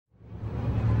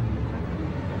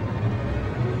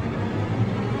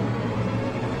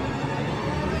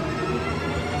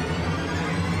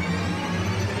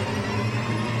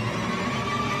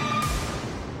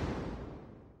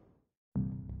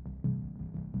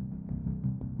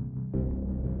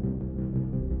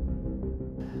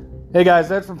Hey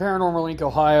guys, Ed from Paranormal Inc.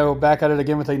 Ohio, back at it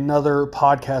again with another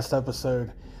podcast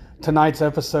episode. Tonight's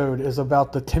episode is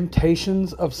about the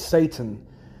temptations of Satan.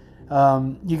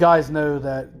 You guys know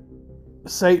that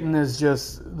Satan is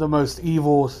just the most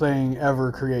evil thing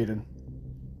ever created.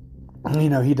 You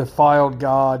know, he defiled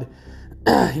God.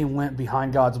 He went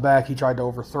behind God's back. He tried to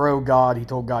overthrow God. He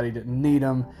told God he didn't need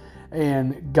him.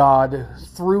 And God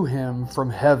threw him from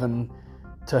heaven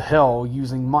to hell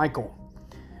using Michael.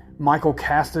 Michael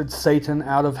casted Satan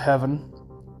out of heaven,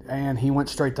 and he went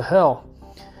straight to hell.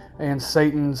 And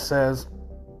Satan says,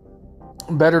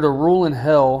 better to rule in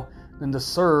hell than to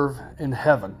serve in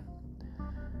heaven.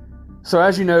 So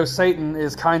as you know, Satan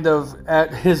is kind of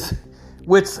at his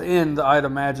wit's end, I'd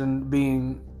imagine,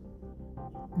 being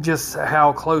just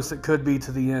how close it could be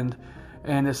to the end.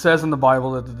 And it says in the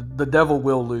Bible that the devil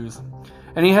will lose.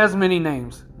 And he has many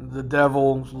names. The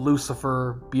devil,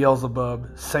 Lucifer,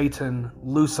 Beelzebub, Satan,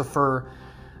 Lucifer.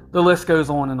 The list goes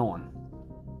on and on.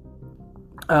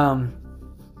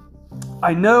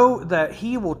 I know that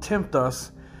he will tempt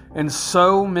us in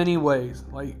so many ways.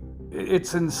 Like,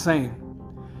 it's insane.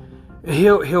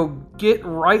 He'll get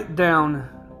right down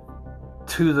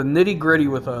to the nitty-gritty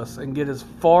with us and get as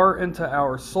far into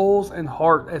our souls and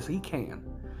heart as he can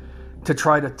to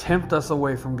try to tempt us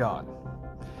away from God.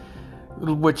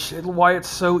 Which is why it's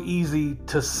so easy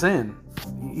to sin.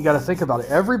 You got to think about it.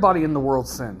 Everybody in the world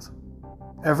sins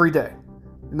every day.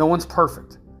 No one's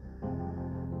perfect.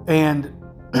 And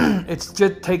it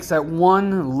just takes that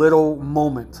one little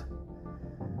moment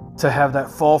to have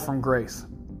that fall from grace.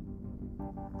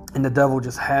 And the devil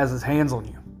just has his hands on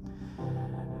you.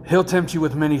 He'll tempt you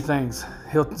with many things.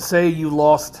 He'll say you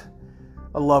lost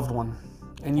a loved one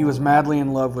and you was madly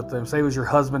in love with them. Say it was your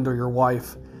husband or your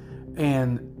wife,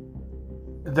 and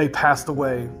they passed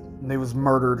away, and they was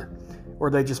murdered, or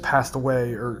they just passed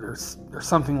away, or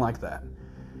something like that.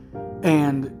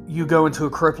 And you go into a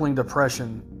crippling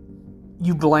depression.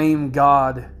 You blame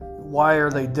God. Why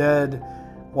are they dead?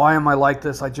 Why am I like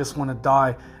this? I just want to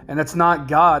die. And it's not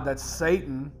God, that's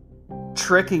Satan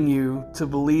tricking you to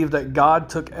believe that God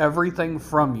took everything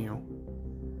from you,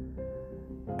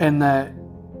 and that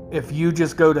if you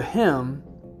just go to him,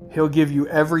 he'll give you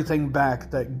everything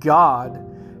back that God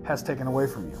has taken away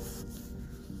from you.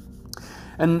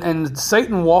 And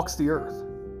Satan walks the earth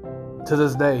to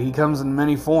this day. He comes in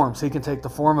many forms. He can take the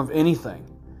form of anything.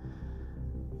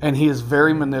 And he is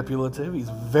very manipulative. He's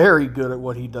very good at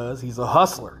what he does. He's a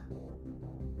hustler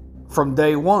from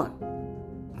day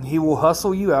one. He will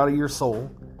hustle you out of your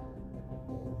soul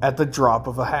at the drop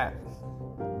of a hat.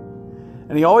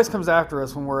 And he always comes after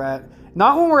us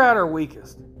not when we're at our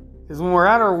weakest. Because when we're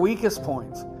at our weakest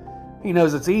points, he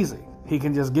knows it's easy. He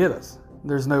can just get us.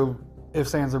 There's no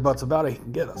ifs, ands, or buts about it. He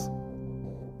can get us.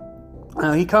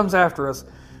 Now, he comes after us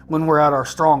when we're at our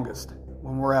strongest,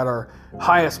 when we're at our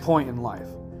highest point in life,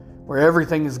 where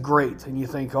everything is great and you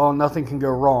think, oh, nothing can go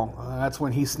wrong. That's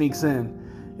when he sneaks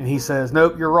in and he says,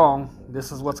 nope, you're wrong.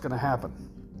 This is what's going to happen.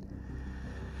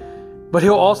 But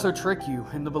he'll also trick you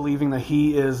into believing that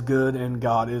he is good and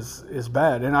God is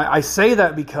bad. And I say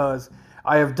that because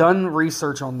I have done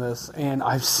research on this, and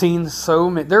I've seen so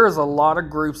many. There is a lot of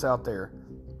groups out there,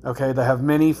 okay, that have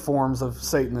many forms of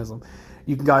Satanism.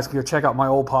 You guys can go check out my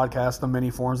old podcast, The Many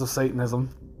Forms of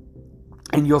Satanism,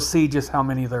 and you'll see just how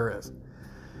many there is.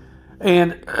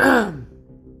 And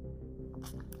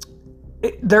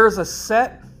there is a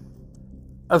set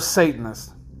of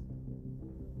Satanists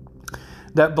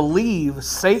that believe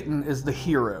Satan is the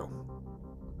hero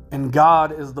and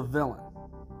God is the villain.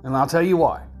 And I'll tell you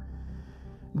why.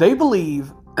 They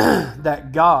believe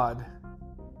that God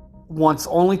wants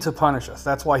only to punish us.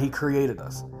 That's why he created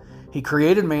us. He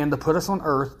created man to put us on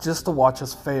earth just to watch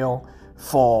us fail,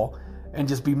 fall, and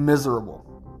just be miserable.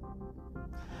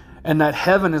 And that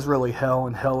heaven is really hell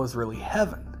and hell is really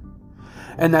heaven.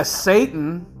 And that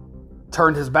Satan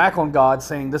turned his back on God,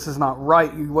 saying, this is not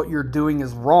right. What you're doing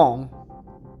is wrong.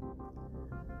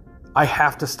 I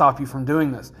have to stop you from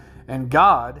doing this. And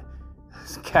God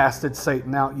casted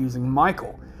Satan out using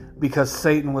Michael, because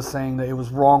Satan was saying that it was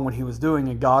wrong what he was doing,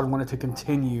 and God wanted to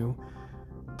continue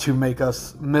to make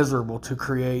us miserable, to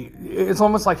create. It's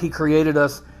almost like he created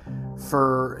us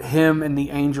for him and the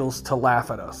angels to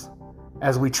laugh at us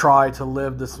as we try to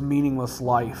live this meaningless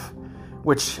life,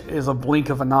 which is a blink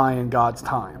of an eye in God's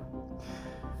time.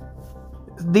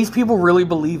 These people really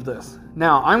believe this.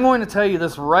 Now, I'm going to tell you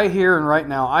this right here and right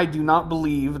now. I do not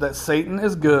believe that Satan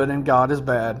is good and God is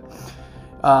bad.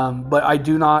 But I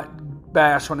do not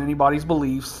bash on anybody's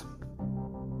beliefs.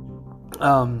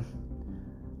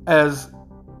 As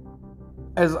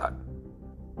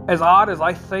as odd as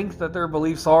I think that their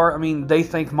beliefs are, I mean, they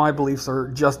think my beliefs are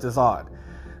just as odd.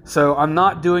 So I'm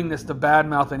not doing this to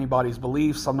badmouth anybody's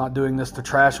beliefs. I'm not doing this to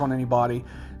trash on anybody.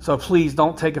 So please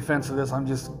don't take offense to this. I'm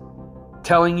just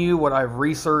telling you what I've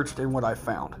researched and what I've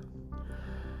found.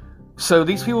 So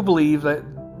these people believe that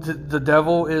the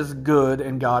devil is good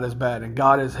and God is bad. And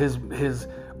God is his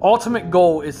ultimate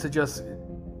goal is to just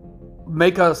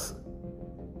make us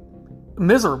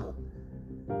miserable.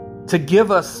 To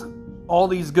give us all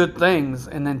these good things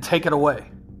and then take it away.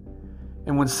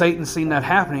 And when Satan seen that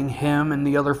happening, him and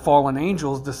the other fallen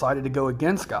angels decided to go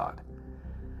against God.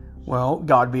 Well,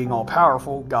 God being all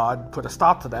powerful, God put a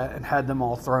stop to that and had them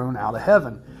all thrown out of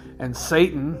heaven. And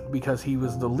Satan, because he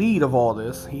was the lead of all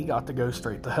this, he got to go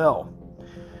straight to hell.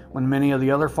 When many of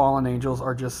the other fallen angels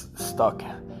are just stuck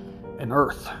in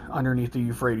earth underneath the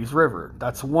Euphrates River.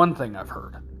 That's one thing I've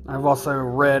heard. I've also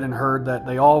read and heard that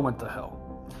they all went to hell.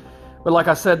 But like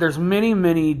I said, there's many,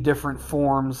 many different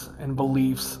forms and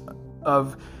beliefs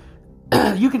of,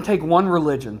 you can take one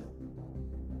religion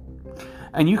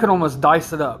and you can almost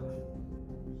dice it up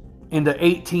into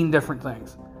 18 different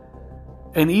things.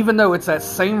 And even though it's that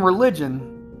same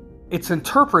religion, it's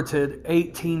interpreted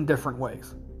 18 different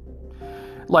ways.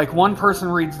 Like one person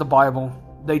reads the Bible,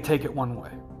 they take it one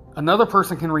way. Another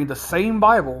person can read the same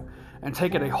Bible and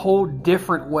take it a whole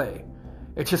different way.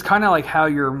 It's just kind of like how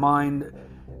your mind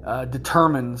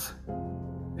determines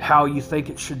how you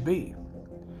think it should be.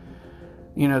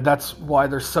 You know, that's why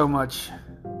there's so much,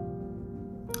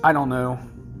 I don't know,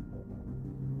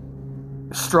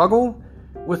 struggle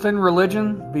within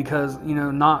religion, because, you know,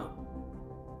 not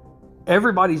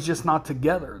everybody's just not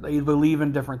together. They believe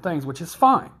in different things, which is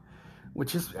fine,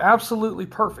 which is absolutely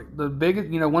perfect. One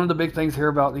of the big things here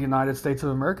about the United States of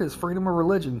America is freedom of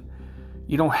religion.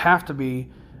 You don't have to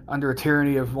be under a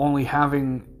tyranny of only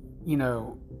having,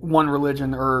 one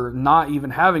religion or not even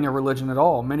having a religion at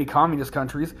all. Many communist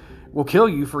countries will kill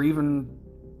you for even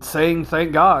saying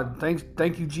thank God,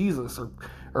 thank you Jesus,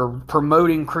 or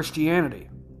promoting Christianity.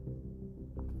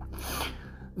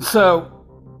 So,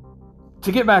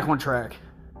 to get back on track,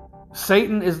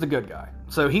 Satan is the good guy.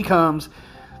 So he comes,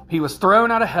 he was thrown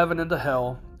out of heaven into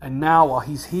hell, and now while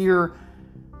he's here,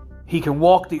 he can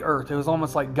walk the earth. It was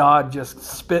almost like God just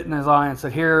spit in his eye and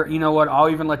said, here, you know what, I'll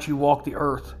even let you walk the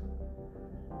earth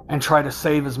and try to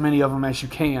save as many of them as you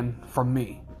can from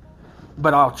me.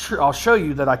 But I'll show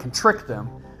you that I can trick them,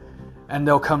 and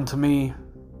they'll come to me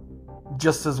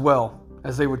just as well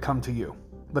as they would come to you.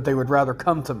 But they would rather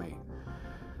come to me.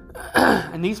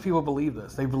 And these people believe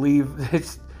this. They believe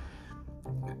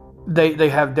they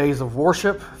have days of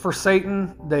worship for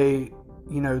Satan. They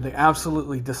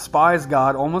absolutely despise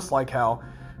God, almost like how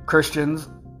Christians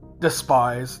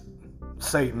despise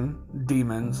Satan,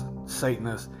 demons,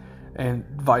 Satanists, and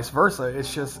vice versa.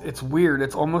 It's weird.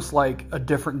 It's almost like a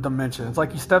different dimension. It's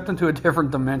like you stepped into a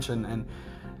different dimension, and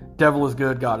devil is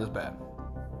good, God is bad.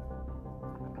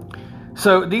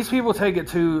 So these people take it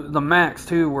to the max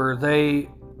too, where they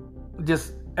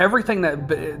just, everything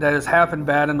that has happened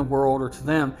bad in the world or to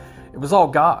them, it was all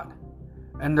God.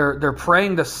 And they're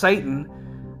praying to Satan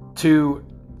to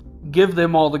give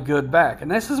them all the good back.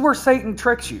 And this is where Satan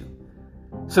tricks you.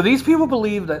 So these people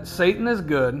believe that Satan is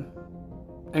good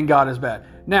and God is bad.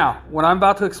 Now, what I'm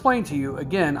about to explain to you,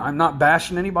 again, I'm not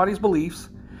bashing anybody's beliefs.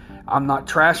 I'm not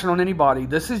trashing on anybody.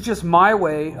 This is just my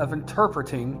way of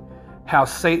interpreting how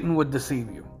Satan would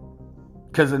deceive you.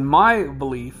 Because in my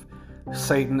belief,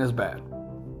 Satan is bad.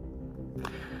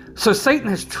 So Satan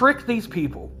has tricked these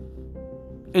people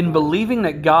in believing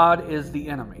that God is the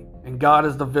enemy and God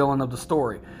is the villain of the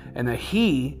story, and that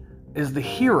he is the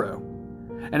hero,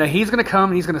 and that he's going to come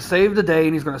and he's going to save the day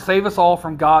and he's going to save us all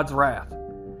from God's wrath,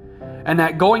 and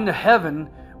that going to heaven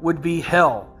would be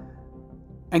hell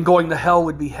and going to hell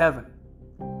would be heaven.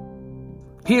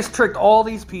 He has tricked all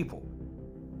these people,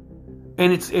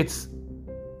 and it's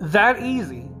that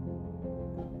easy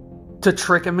to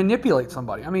trick and manipulate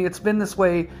somebody. I mean, it's been this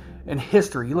way in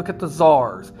history. You look at the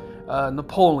czars,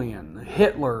 Napoleon,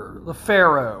 Hitler, the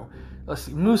Pharaoh,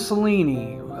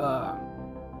 Mussolini,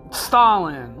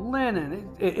 Stalin, Lenin.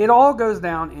 It all goes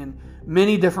down in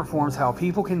many different forms how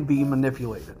people can be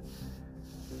manipulated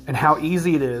and how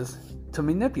easy it is to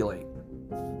manipulate.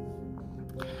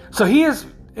 So he has,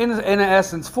 in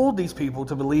essence, fooled these people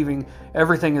to believing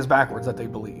everything is backwards that they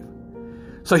believe.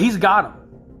 So he's got them.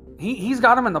 He's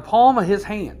got them in the palm of his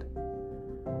hand.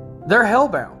 They're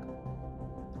hellbound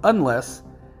unless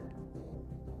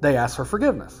they ask for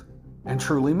forgiveness and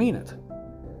truly mean it.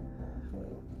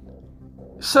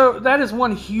 So that is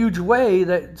one huge way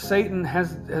that Satan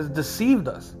has deceived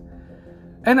us.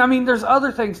 And I mean, there's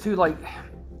other things too, like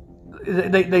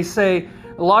they say,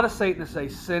 A lot of Satanists say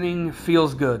sinning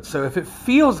feels good. So if it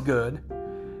feels good,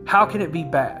 how can it be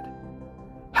bad?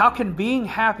 How can being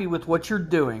happy with what you're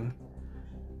doing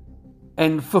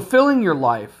and fulfilling your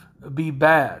life be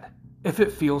bad if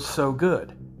it feels so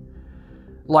good?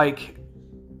 Like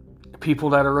people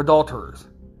that are adulterers,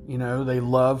 they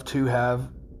love to have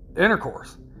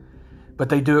intercourse, but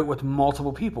they do it with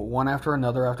multiple people, one after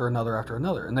another, after another, after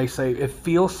another. And they say, it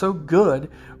feels so good,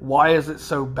 why is it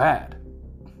so bad?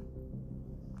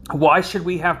 Why should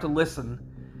we have to listen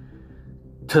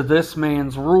to this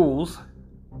man's rules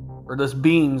or this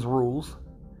being's rules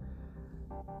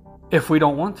if we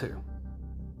don't want to?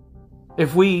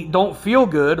 If we don't feel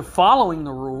good following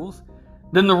the rules,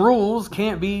 then the rules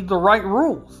can't be the right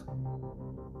rules.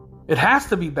 It has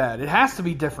to be bad. It has to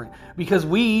be different because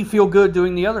we feel good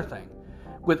doing the other thing.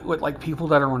 With like people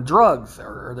that are on drugs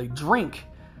or they drink,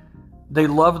 they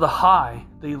love the high.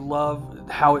 They love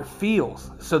how it feels.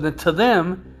 So that to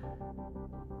them,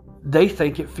 they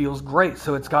think it feels great,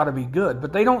 so it's got to be good.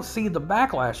 But they don't see the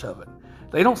backlash of it.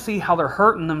 They don't see how they're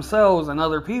hurting themselves and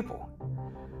other people.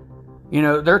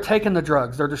 They're taking the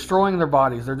drugs. They're destroying their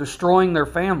bodies. They're destroying their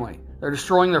family. They're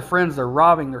destroying their friends. They're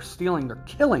robbing. They're stealing. They're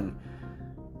killing.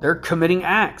 They're committing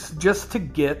acts just to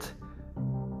get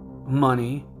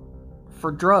money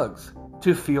for drugs,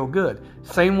 to feel good.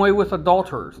 Same way with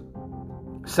adulterers.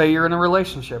 Say you're in a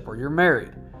relationship or you're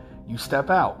married. You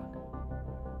step out.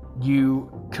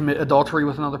 You commit adultery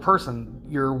with another person.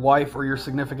 Your wife or your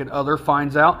significant other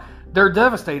finds out. They're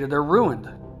devastated. They're ruined.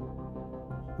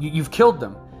 You've killed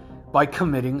them by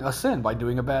committing a sin, by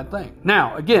doing a bad thing.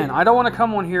 Now, again, I don't want to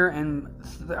come on here and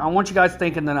I want you guys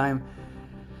thinking that I'm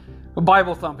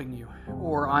Bible thumping you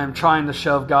or I'm trying to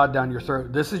shove God down your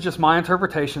throat. This is just my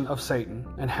interpretation of Satan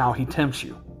and how he tempts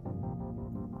you.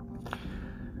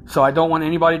 So I don't want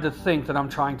anybody to think that I'm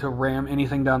trying to ram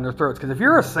anything down their throats. Because if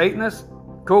you're a Satanist,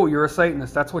 cool, you're a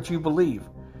Satanist. That's what you believe.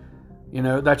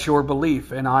 That's your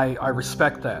belief, and I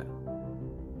respect that.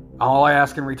 All I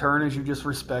ask in return is you just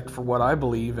respect for what I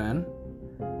believe in,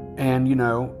 and,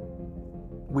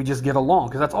 we just get along,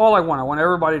 because that's all I want. I want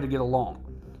everybody to get along.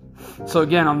 So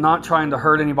again, I'm not trying to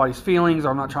hurt anybody's feelings, or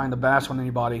I'm not trying to bash on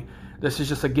anybody. This is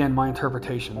just, again, my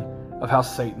interpretation of how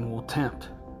Satan will tempt.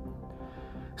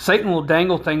 Satan will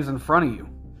dangle things in front of you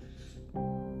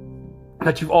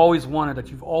that you've always wanted,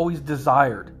 that you've always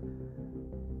desired.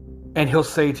 And he'll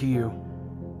say to you,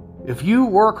 if you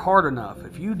work hard enough,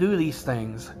 if you do these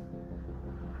things,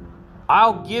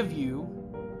 I'll give you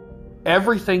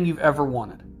everything you've ever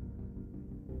wanted.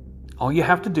 All you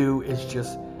have to do is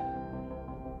just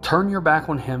turn your back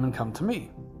on him and come to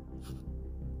me.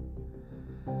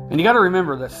 And you got to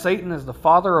remember that Satan is the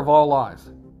father of all lies.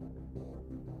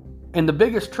 And the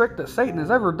biggest trick that Satan has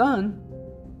ever done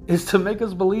is to make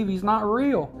us believe he's not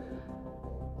real.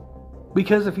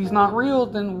 Because if he's not real,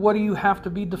 then what do you have to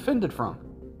be defended from?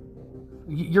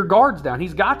 Your guard's down.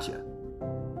 He's got you.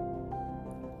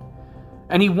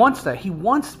 And he wants that. He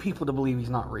wants people to believe he's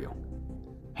not real.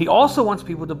 He also wants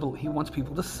people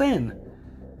to sin.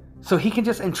 So he can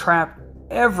just entrap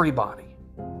everybody.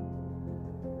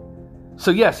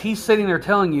 So yes, he's sitting there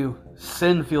telling you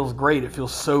sin feels great. It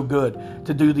feels so good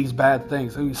to do these bad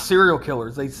things. I mean, serial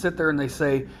killers, they sit there and they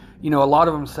say, a lot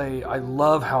of them say, I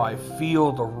love how I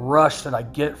feel the rush that I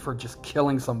get for just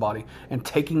killing somebody and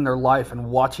taking their life and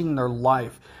watching their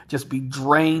life just be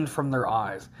drained from their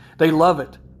eyes. They love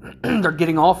it. They're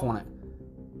getting off on it.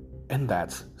 And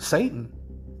that's Satan.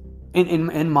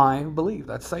 In my belief,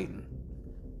 that's Satan.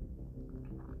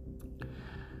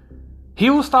 He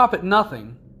will stop at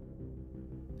nothing,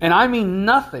 and I mean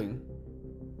nothing,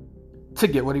 to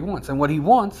get what he wants. And what he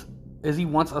wants is he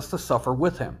wants us to suffer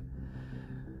with him.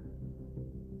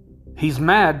 He's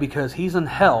mad because he's in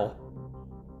hell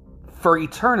for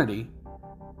eternity.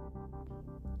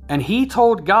 And he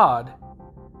told God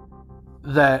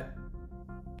that,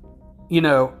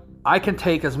 I can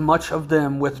take as much of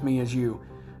them with me as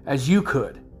you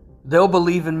could. They'll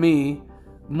believe in me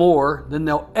more than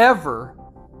they'll ever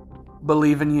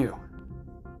believe in you.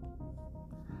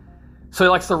 So he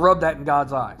likes to rub that in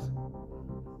God's eyes.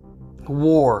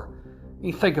 War.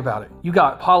 You think about it. You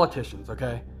got politicians,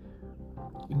 okay?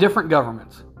 Different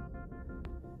governments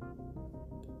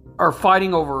are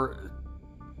fighting over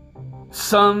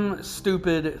some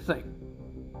stupid thing.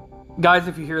 Guys,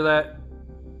 if you hear that,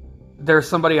 there's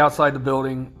somebody outside the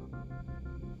building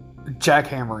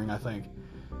jackhammering, I think.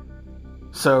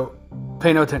 So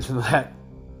pay no attention to that.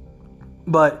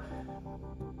 But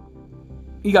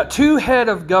you got two head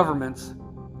of governments.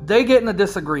 They get in a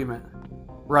disagreement,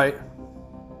 right?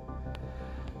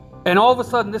 And all of a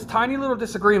sudden, this tiny little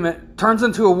disagreement turns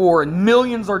into a war and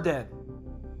millions are dead.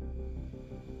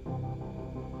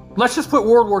 Let's just put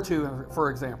World War II,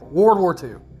 for example. World War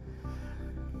II.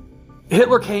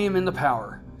 Hitler came into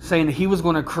power saying that he was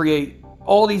going to create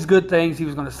all these good things. He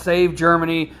was going to save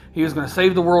Germany. He was going to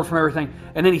save the world from everything.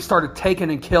 And then he started taking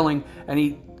and killing.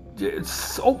 And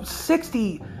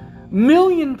 60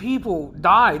 million people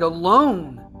died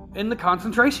alone in the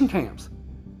concentration camps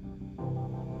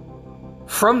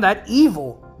from that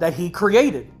evil that he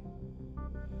created.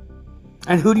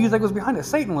 And who do you think was behind it?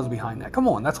 Satan was behind that. Come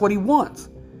on, that's what he wants.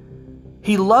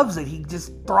 He loves it. He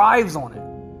just thrives on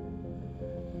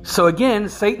it. So again,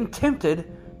 Satan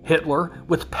tempted Hitler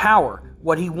with power,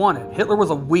 what he wanted. Hitler was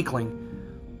a weakling.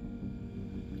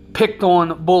 Picked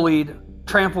on, bullied,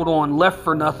 trampled on, left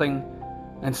for nothing.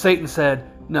 And Satan said,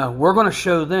 no, we're going to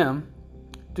show them,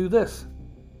 do this.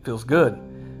 Feels good.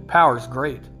 Power's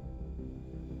great.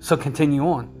 So continue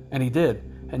on. And he did.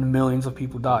 And millions of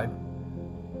people died.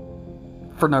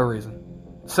 For no reason.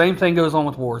 Same thing goes on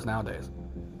with wars nowadays.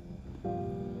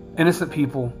 Innocent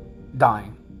people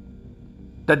dying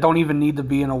that don't even need to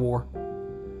be in a war.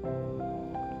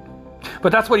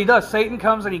 But that's what he does. Satan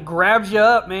comes and he grabs you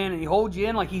up, man, and he holds you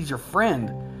in like he's your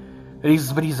friend. But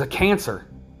he's a cancer.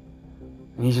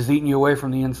 And he's just eating you away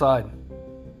from the inside.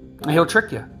 And he'll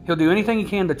trick you. He'll do anything he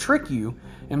can to trick you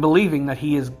in believing that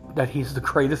he's the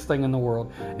greatest thing in the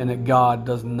world and that God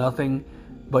does nothing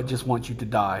but just want you to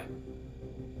die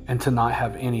and to not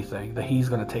have anything, that he's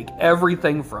going to take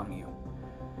everything from you.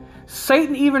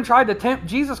 Satan even tried to tempt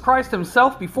Jesus Christ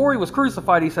himself before he was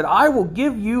crucified. He said, I will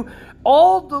give you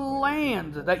all the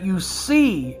land that you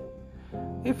see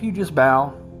if you just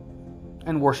bow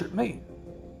and worship me.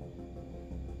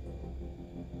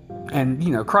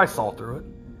 And, Christ saw through it.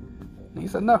 And he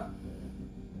said, no.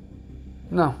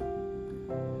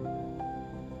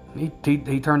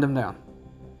 He turned him down.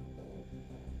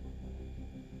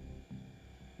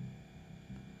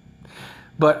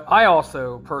 But I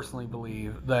also personally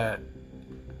believe that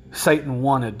Satan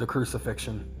wanted the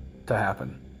crucifixion to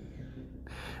happen.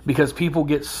 Because people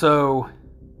get so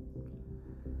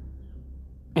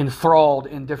enthralled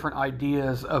in different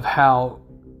ideas of how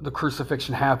the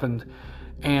crucifixion happened.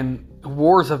 And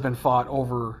wars have been fought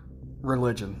over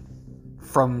religion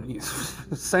from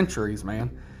centuries,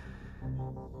 man.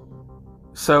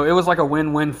 So it was like a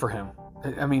win-win for him.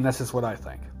 I mean, that's just what I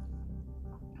think.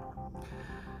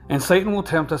 And Satan will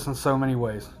tempt us in so many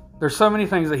ways. There's so many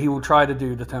things that he will try to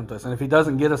do to tempt us. And if he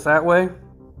doesn't get us that way,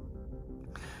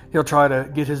 he'll try to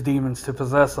get his demons to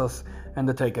possess us and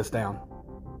to take us down.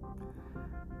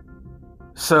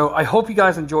 So I hope you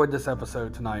guys enjoyed this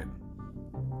episode tonight.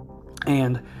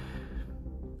 And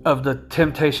of the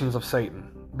temptations of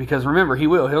Satan. Because remember,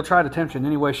 he'll try to tempt you in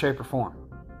any way, shape, or form.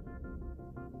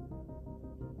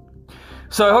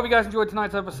 So I hope you guys enjoyed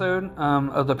tonight's episode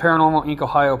of the Paranormal Inc.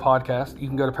 Ohio podcast. You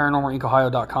can go to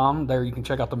paranormalincohio.com. There you can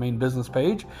check out the main business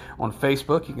page. On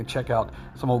Facebook, you can check out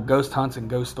some old ghost hunts and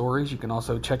ghost stories. You can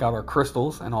also check out our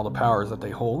crystals and all the powers that they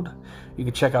hold. You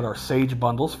can check out our sage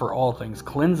bundles for all things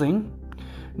cleansing.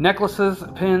 Necklaces,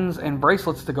 pins, and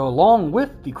bracelets to go along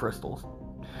with the crystals.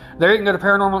 There you can go to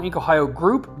Paranormal Inc. Ohio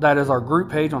group. That is our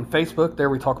group page on Facebook. There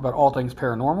we talk about all things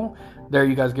paranormal. There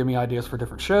you guys give me ideas for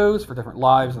different shows, for different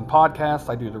lives and podcasts.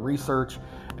 I do the research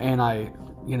and I,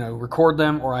 record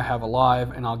them, or I have a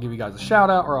live and I'll give you guys a shout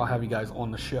out, or I'll have you guys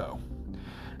on the show.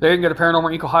 There you can go to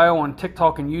Paranormal Inc. Ohio on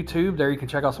TikTok and YouTube. There you can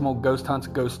check out some old ghost hunts,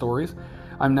 ghost stories.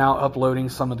 I'm now uploading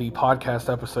some of the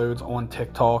podcast episodes on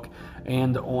TikTok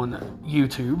and on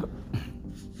YouTube.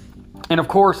 And of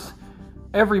course,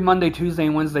 every Monday, Tuesday,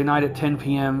 and Wednesday night at 10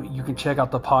 p.m., you can check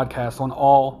out the podcast on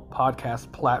all podcast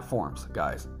platforms,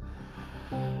 guys.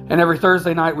 And every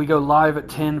Thursday night, we go live at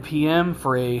 10 p.m.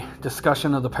 for a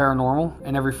discussion of the paranormal.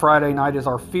 And every Friday night is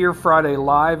our Fear Friday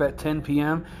live at 10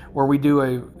 p.m., where we do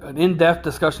an in-depth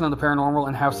discussion of the paranormal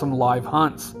and have some live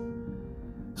hunts.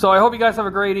 So I hope you guys have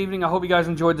a great evening. I hope you guys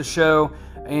enjoyed the show.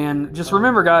 And just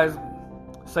remember, guys,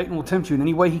 Satan will tempt you in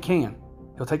any way he can.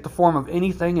 He'll take the form of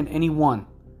anything and anyone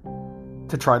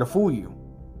to try to fool you.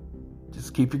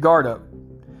 Just keep your guard up.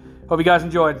 Hope you guys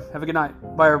enjoyed. Have a good night.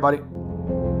 Bye, everybody.